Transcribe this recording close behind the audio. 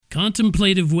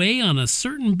Contemplative Way on a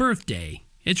Certain Birthday.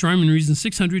 It's Rhyme and Reason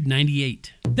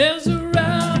 698. There's a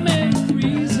rhyme and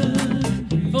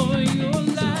reason for your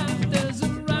life. There's a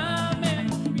rhyme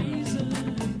and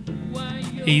reason why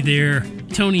you're... Hey there,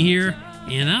 Tony here.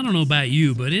 And I don't know about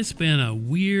you, but it's been a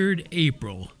weird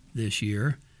April this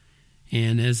year.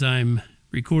 And as I'm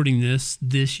recording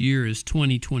this year is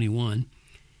 2021.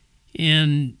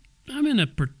 And I'm in a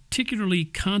particularly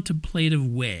contemplative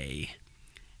way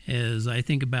as I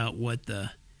think about what the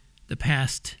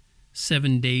past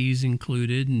 7 days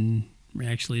included, and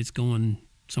actually it's going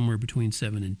somewhere between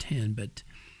 7 and 10, but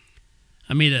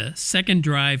I made a second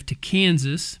drive to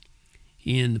Kansas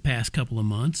in the past couple of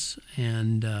months,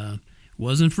 and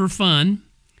wasn't for fun,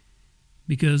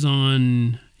 because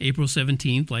on April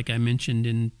 17th, like I mentioned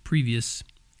in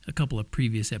a couple of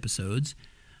previous episodes,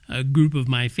 a group of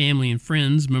my family and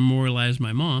friends memorialized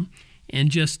my mom, and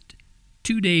just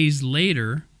 2 days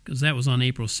later, because that was on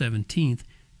April 17th,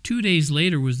 2 days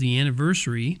later was the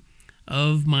anniversary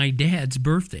of my dad's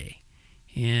birthday,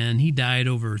 and he died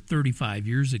over 35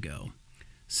 years ago.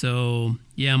 So,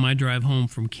 yeah, my drive home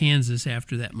from Kansas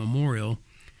after that memorial,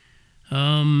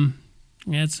 I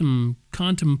had some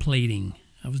contemplating.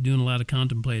 I was doing a lot of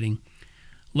contemplating.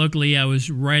 Luckily, I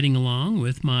was riding along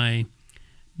with my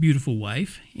beautiful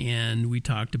wife, and we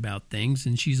talked about things,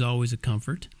 and she's always a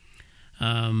comfort.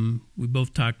 We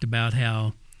both talked about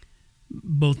how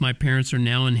both my parents are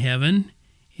now in heaven,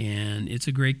 and it's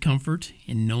a great comfort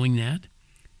in knowing that.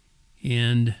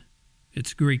 And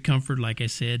it's a great comfort, like I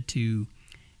said, to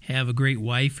have a great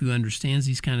wife who understands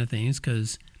these kind of things,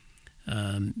 because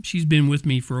she's been with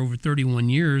me for over 31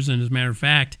 years, and as a matter of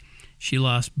fact, she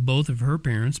lost both of her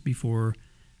parents before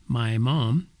my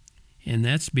mom, and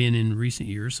that's been in recent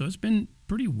years, so it's been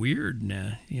pretty weird,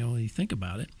 when you think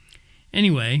about it.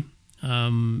 Anyway,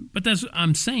 but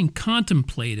I'm saying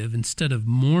contemplative instead of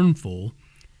mournful,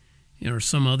 or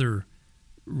some other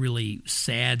really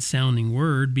sad-sounding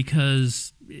word,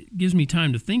 because it gives me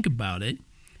time to think about it,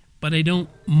 but I don't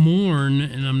mourn,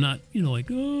 and I'm not,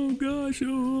 like, oh, gosh,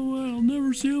 I'll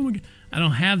never see him again. I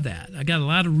don't have that. I got a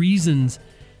lot of reasons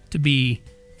to be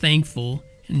thankful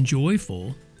and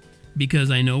joyful, because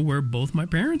I know where both my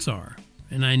parents are,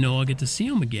 and I know I'll get to see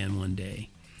them again one day.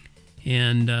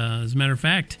 And as a matter of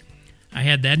fact, I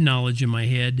had that knowledge in my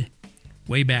head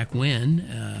way back when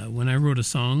I wrote a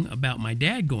song about my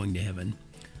dad going to heaven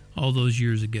all those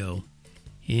years ago.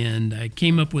 And I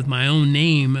came up with my own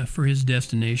name for his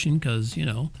destination because,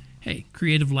 hey,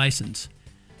 creative license.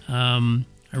 I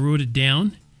wrote it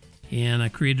down, and I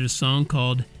created a song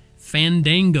called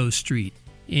Fandango Street.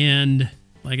 And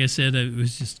like I said, it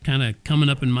was just kind of coming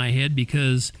up in my head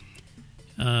because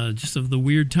just of the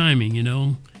weird timing,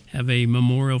 have a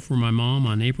memorial for my mom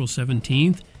on April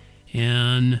 17th,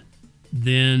 and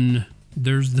then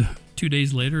there's 2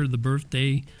 days later the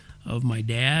birthday of my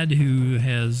dad, who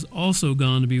has also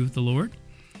gone to be with the Lord,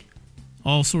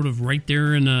 all sort of right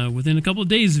there within a couple of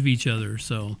days of each other,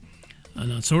 so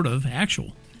not sort of,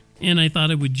 actual. And I thought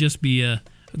it would just be a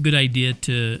good idea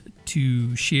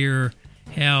to share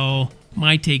how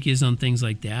my take is on things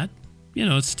like that.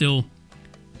 It's still,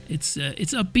 it's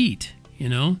upbeat,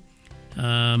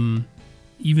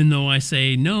 even though I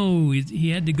say, no, he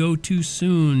had to go too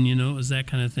soon, it was that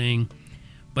kind of thing.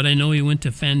 But I know he went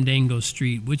to Fandango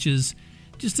Street, which is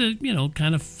just a,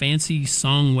 kind of fancy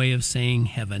song way of saying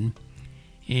heaven.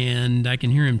 And I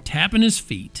can hear him tapping his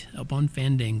feet up on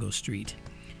Fandango Street.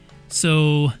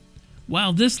 So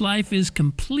while this life is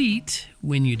complete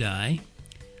when you die,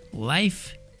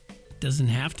 life doesn't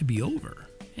have to be over.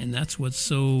 And that's what's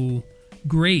so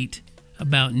great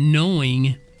about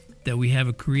knowing that we have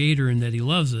a creator and that he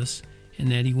loves us and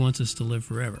that he wants us to live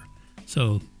forever.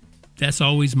 So that's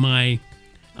always my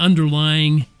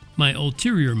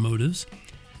ulterior motives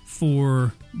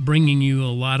for bringing you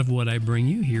a lot of what I bring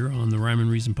you here on the Rhyme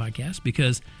and Reason podcast,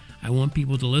 because I want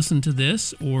people to listen to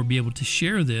this or be able to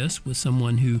share this with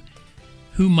someone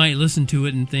who might listen to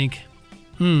it and think,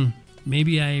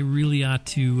 maybe I really ought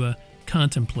to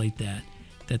contemplate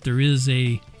that there is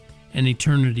an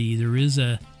eternity, there is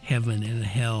a heaven and a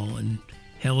hell, and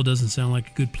hell doesn't sound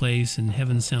like a good place, and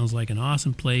heaven sounds like an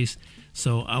awesome place,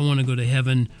 so I want to go to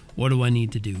heaven. What do I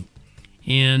need to do?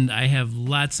 And I have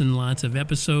lots and lots of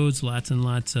episodes, lots and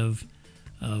lots of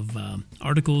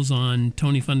articles on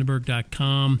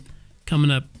TonyFunderburg.com,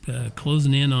 coming up,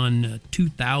 closing in on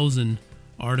 2,000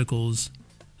 articles,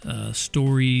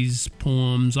 stories,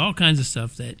 poems, all kinds of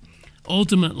stuff that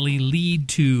ultimately lead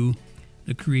to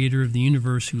the creator of the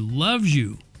universe who loves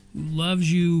you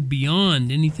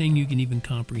beyond anything you can even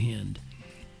comprehend.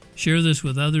 Share this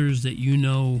with others that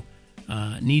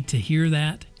need to hear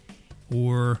that,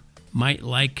 or might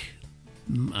like,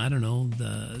 I don't know,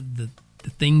 the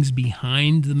things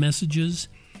behind the messages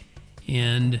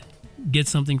and get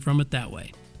something from it that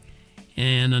way.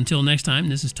 And until next time,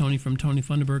 this is Tony from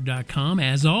TonyFunderburg.com.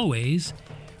 As always,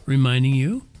 reminding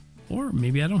you, or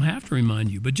maybe I don't have to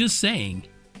remind you, but just saying,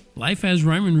 life has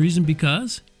rhyme and reason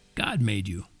because God made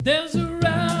you. There's a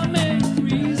rhyme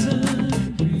and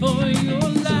reason for your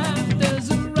life.